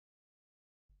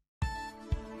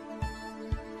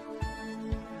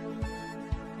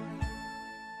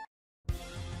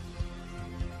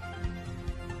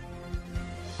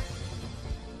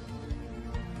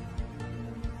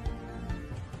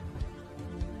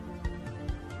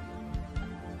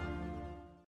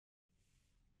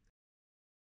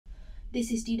This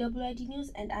is DWIT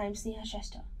News and I am Sneha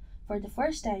Shrestha. For the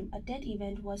first time, a TED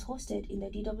event was hosted in the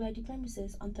DWIT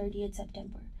premises on 30th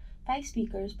September. 5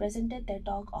 speakers presented their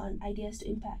talk on ideas to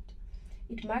impact.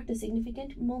 It marked a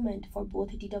significant moment for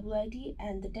both DWIT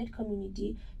and the TED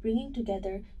community, bringing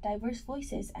together diverse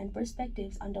voices and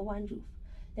perspectives under one roof.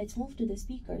 Let's move to the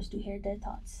speakers to hear their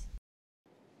thoughts.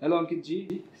 Hello Ankit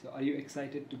ji, so are you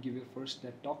excited to give your first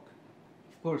TED talk?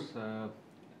 Of course,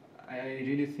 I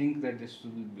really think that this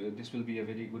will be a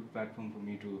very good platform for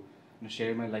me to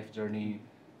share my life journey.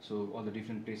 So all the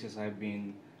different places I've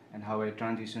been and how I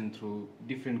transitioned through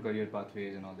different career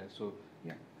pathways and all that. So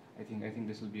yeah, I think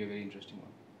this will be a very interesting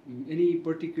one. Any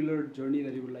particular journey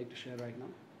that you would like to share right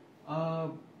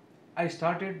now? I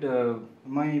started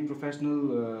my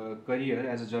professional career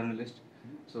as a journalist.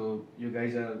 So you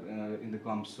guys are in the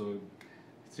comms, so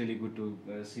it's really good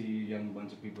to see young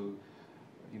bunch of people,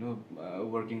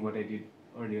 working what I did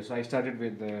earlier. So I started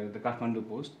with the Kathmandu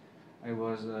Post. I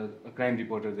was a crime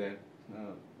reporter there.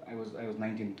 I was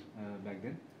 19 back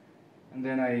then, and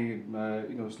then I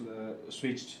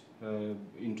switched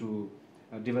into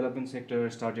development sector.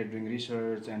 Started doing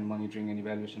research and monitoring and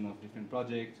evaluation of different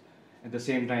projects. At the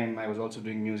same time, I was also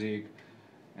doing music,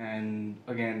 and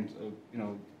again,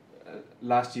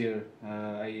 last year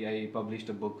I published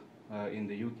a book in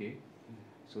the UK.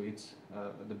 So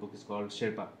the book is called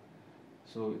Sherpa.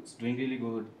 So it's doing really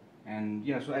good, and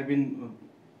yeah. So I've been,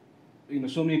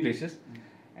 so many places,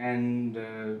 and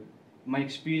my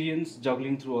experience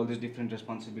juggling through all these different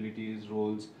responsibilities,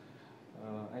 roles.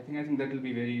 I think that will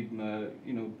be very,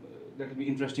 that will be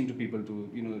interesting to people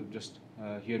to just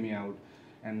hear me out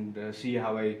and see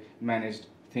how I managed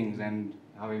things and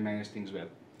how I manage things well.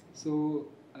 So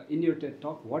in your TED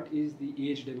talk, what is the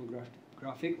age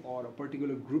demographic or a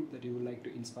particular group that you would like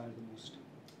to inspire the most?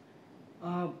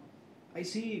 I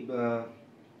see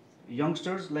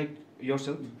youngsters like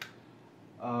yourself.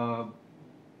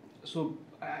 So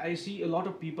I see a lot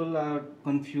of people are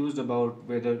confused about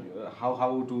whether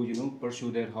how to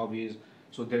pursue their hobbies.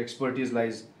 So their expertise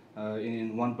lies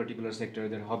in one particular sector.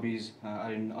 Their hobbies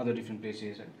are in other different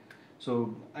places.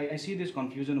 So I see this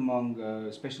confusion among,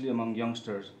 especially among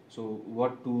youngsters. So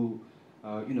what to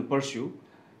pursue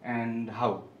and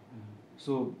how.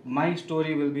 So my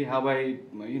story will be how I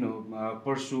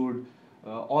pursued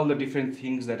all the different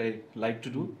things that I like to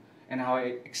do and how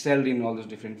I excelled in all those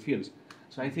different fields.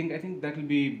 So I think that will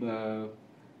be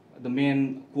the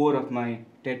main core of my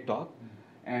TED talk.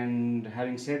 And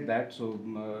having said that, so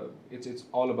it's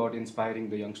all about inspiring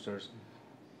the youngsters.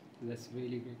 That's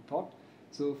really great thought.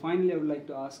 So finally, I would like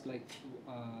to ask,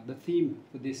 the theme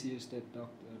for this year's TED Talk,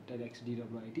 TEDx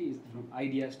DWIT is from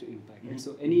ideas to impact. Right?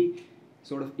 So any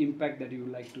sort of impact that you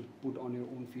would like to put on your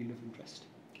own field of interest?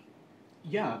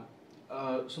 Yeah.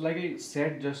 So like I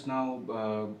said just now,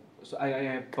 so I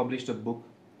have published a book.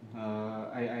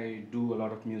 I do a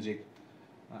lot of music.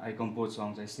 I compose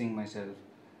songs. I sing myself,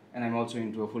 and I'm also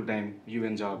into a full-time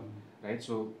UN job, right?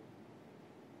 So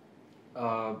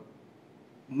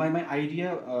my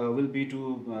idea will be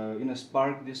to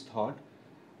spark this thought,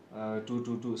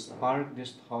 to spark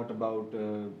this thought about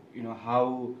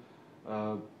how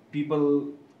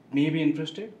people may be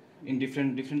interested in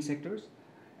different sectors,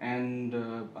 and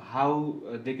how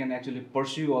they can actually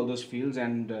pursue all those fields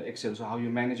and excel. So how you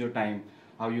manage your time,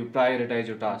 how you prioritize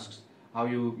your tasks, how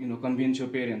you convince your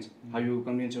parents, how you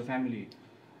convince your family,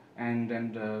 and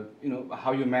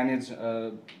how you manage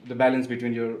the balance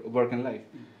between your work and life.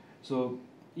 So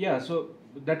yeah, so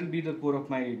that will be the core of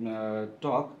my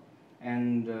talk,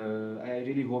 and I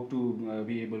really hope to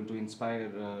be able to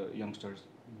inspire youngsters.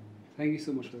 Thank you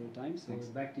so much for your time. So Thanks.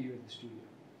 back to you at the studio.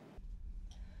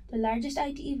 The largest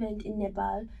IT event in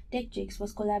Nepal, TechJix,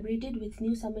 was collaborated with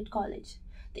New Summit College.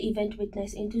 The event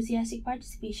witnessed enthusiastic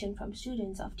participation from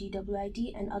students of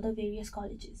DWIT and other various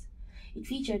colleges. It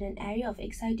featured an array of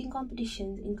exciting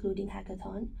competitions including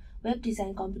hackathon, web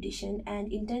design competition,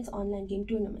 and intense online game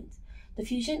tournaments. The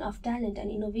fusion of talent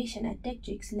and innovation at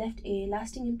TechJix left a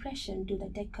lasting impression to the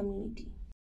tech community.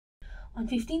 On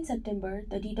 15 September,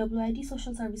 the DWIT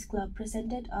Social Service Club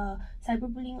presented a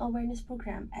cyberbullying awareness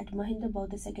program at Mahinda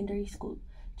Bauddha Secondary School.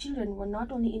 Children were not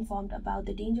only informed about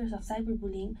the dangers of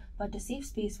cyberbullying, but a safe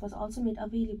space was also made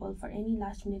available for any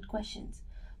last-minute questions.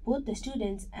 Both the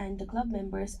students and the club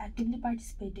members actively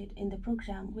participated in the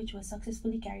program, which was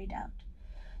successfully carried out.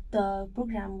 The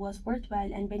program was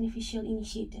worthwhile and beneficial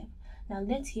initiative. Now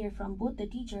let's hear from both the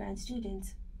teacher and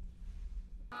students.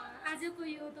 आजको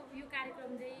यो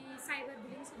कार्यक्रम चाहिँ cyber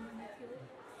bullying सम्बन्धी थियो।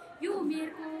 यो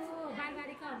उमेरको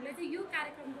बालबालिकाहरूले चाहिँ यो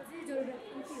कार्यक्रमको चाहिँ जरुरत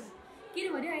पनि थियो,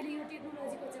 किनभने अहिले यो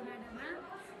टेक्नोलोजीको जमानामा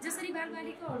जसरी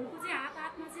बालबालिकाहरूको चाहिँ हात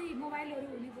हातमा चाहिँ मोबाइलहरू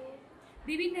हुने भयो,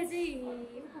 विभिन्न चाहिँ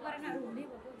उपकरणहरू हुने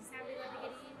भएको हिसाबले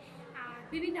गर्दाखेरि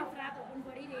विभिन्न अपराधहरू पनि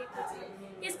बढिरहेको छ।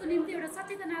 यसको निम्ति एउटा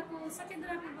सचेतनापूर्वक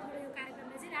यो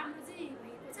कार्यक्रमले चाहिँ राम्रो चाहिँ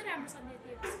भएको छ, राम्रो सन्देश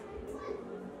दिएको छ।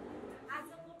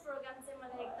 आजको प्रोग्राम चाहिँ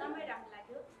मलाई एकदमै राम्रो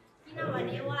लाग्यो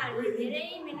किनभने उहाँहरूले धेरै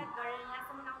मिहिनेत गरेर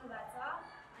यहाँसम्म आउनु भएको छ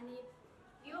अनि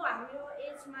यो हाम्रो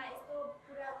एजमा यस्तो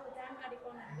कुराको जानकारी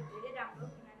पाउनु भनेको धेरै राम्रो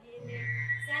किनभने यसले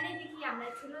सानैदेखि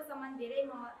हामीलाई ठुलोसम्म धेरै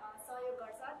सहयोग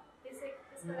गर्छ।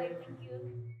 त्यसको लागि thank you.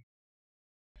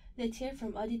 Let's hear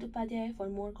from Adhit Upadhyaya for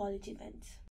more college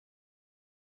events.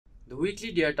 The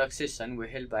weekly Dear Talk session were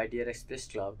held by Dear Express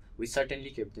Club, which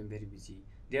certainly kept them very busy.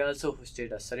 They also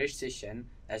hosted a Shrestha session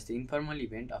as the informal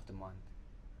event of the month.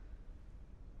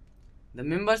 The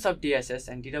members of DSS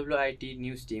and DWIT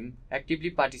news team actively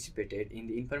participated in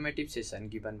the informative session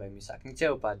given by Ms.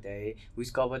 Upadhyaya,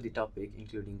 which covered the topic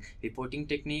including reporting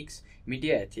techniques,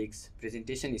 media ethics,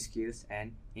 presentation skills,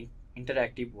 and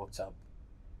interactive workshop.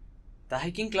 The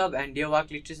Hiking Club and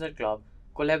DWIT Literature Club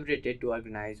collaborated to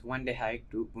organize one-day hike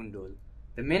to Bundol.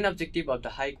 The main objective of the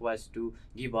hike was to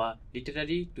give a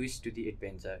literary twist to the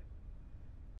adventure.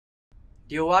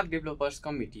 DWIT Developers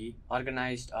Committee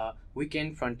organized a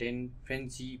weekend front-end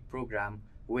frenzy program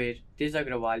where Tej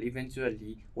Agrawal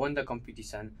eventually won the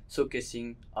competition,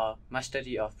 showcasing a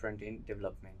mastery of front-end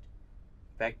development.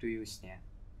 Back to you, Sneha.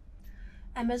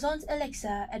 Amazon's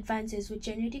Alexa advances with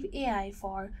generative AI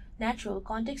for natural,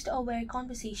 context-aware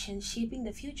conversations shaping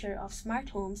the future of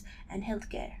smart homes and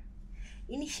healthcare.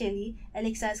 Initially,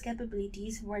 Alexa's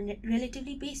capabilities were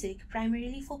relatively basic,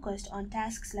 primarily focused on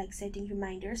tasks like setting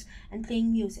reminders and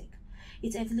playing music.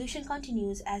 Its evolution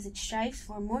continues as it strives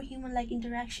for more human-like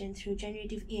interaction through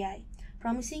generative AI,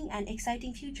 promising an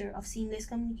exciting future of seamless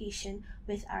communication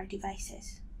with our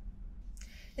devices.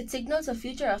 It signals a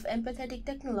future of empathetic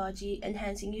technology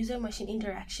enhancing user-machine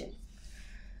interaction.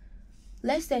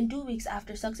 Less than 2 weeks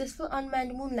after successful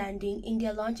unmanned moon landing,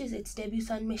 India launches its debut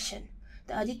Sun mission.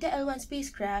 The Aditya L1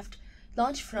 spacecraft,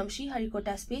 launched from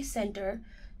Sriharikota Space Center,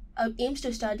 aims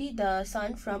to study the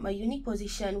Sun from a unique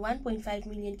position 1.5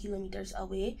 million kilometers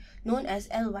away, known as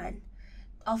L1,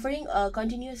 offering a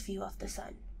continuous view of the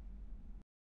Sun.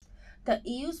 The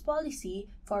EU's policy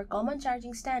for common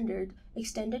charging standard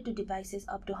extended to devices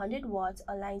up to 100 watts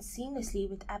aligns seamlessly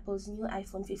with Apple's new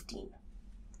iPhone 15.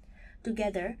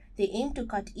 Together, they aim to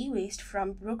cut e-waste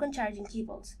from broken charging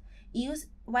cables. EU's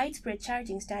widespread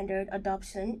charging standard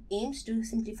adoption aims to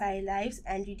simplify lives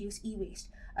and reduce e-waste,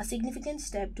 a significant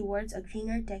step towards a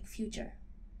greener tech future.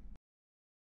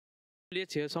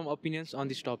 Let's hear some opinions on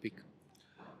this topic.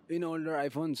 In older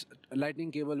iPhones,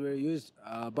 lightning cable were used,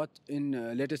 but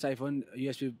in latest iPhone,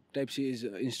 USB Type-C is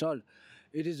installed.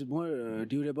 It is more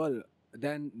durable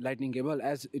than lightning cable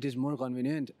as it is more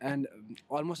convenient, and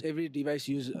almost every device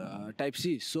use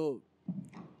Type-C, so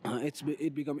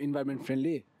it become environment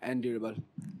friendly and durable.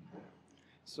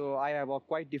 So I have a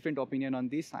quite different opinion on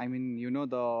this. I mean, you know,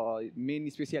 the main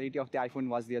speciality of the iPhone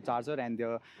was their charger and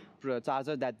the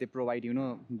charger that they provide, you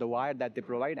know, the wire that they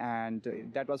provide, and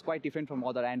that was quite different from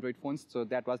other Android phones. So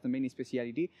that was the main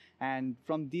speciality. And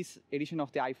from this edition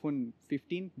of the iPhone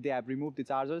 15, they have removed the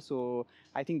charger. So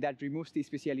I think that removes the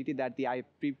speciality that the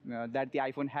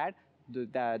iPhone had.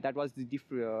 That was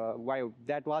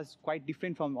that was quite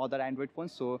different from other Android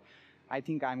phones. So I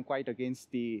think I'm quite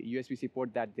against the USB-C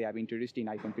port that they have introduced in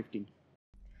iPhone 15.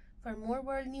 For more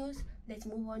world news, let's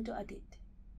move on to Adhit.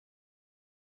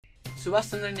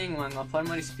 Subhash Chandra Nengwang, a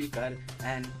former speaker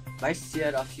and vice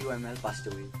chair of UML, passed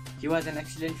away. He was an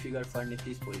excellent figure for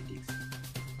Nepalese politics.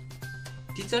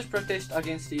 Teachers protest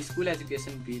against the school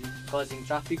education bill, causing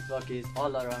traffic blockage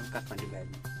all around Kathmandu Valley.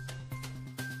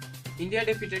 India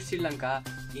defeated Sri Lanka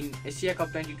in Asia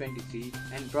Cup 2023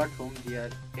 and brought home their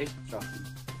 8th trophy.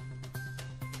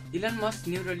 Elon Musk's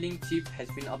Neuralink chip has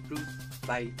been approved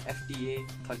by FDA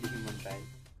for the human trial.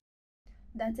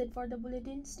 That's it for the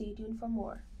bulletin. Stay tuned for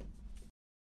more.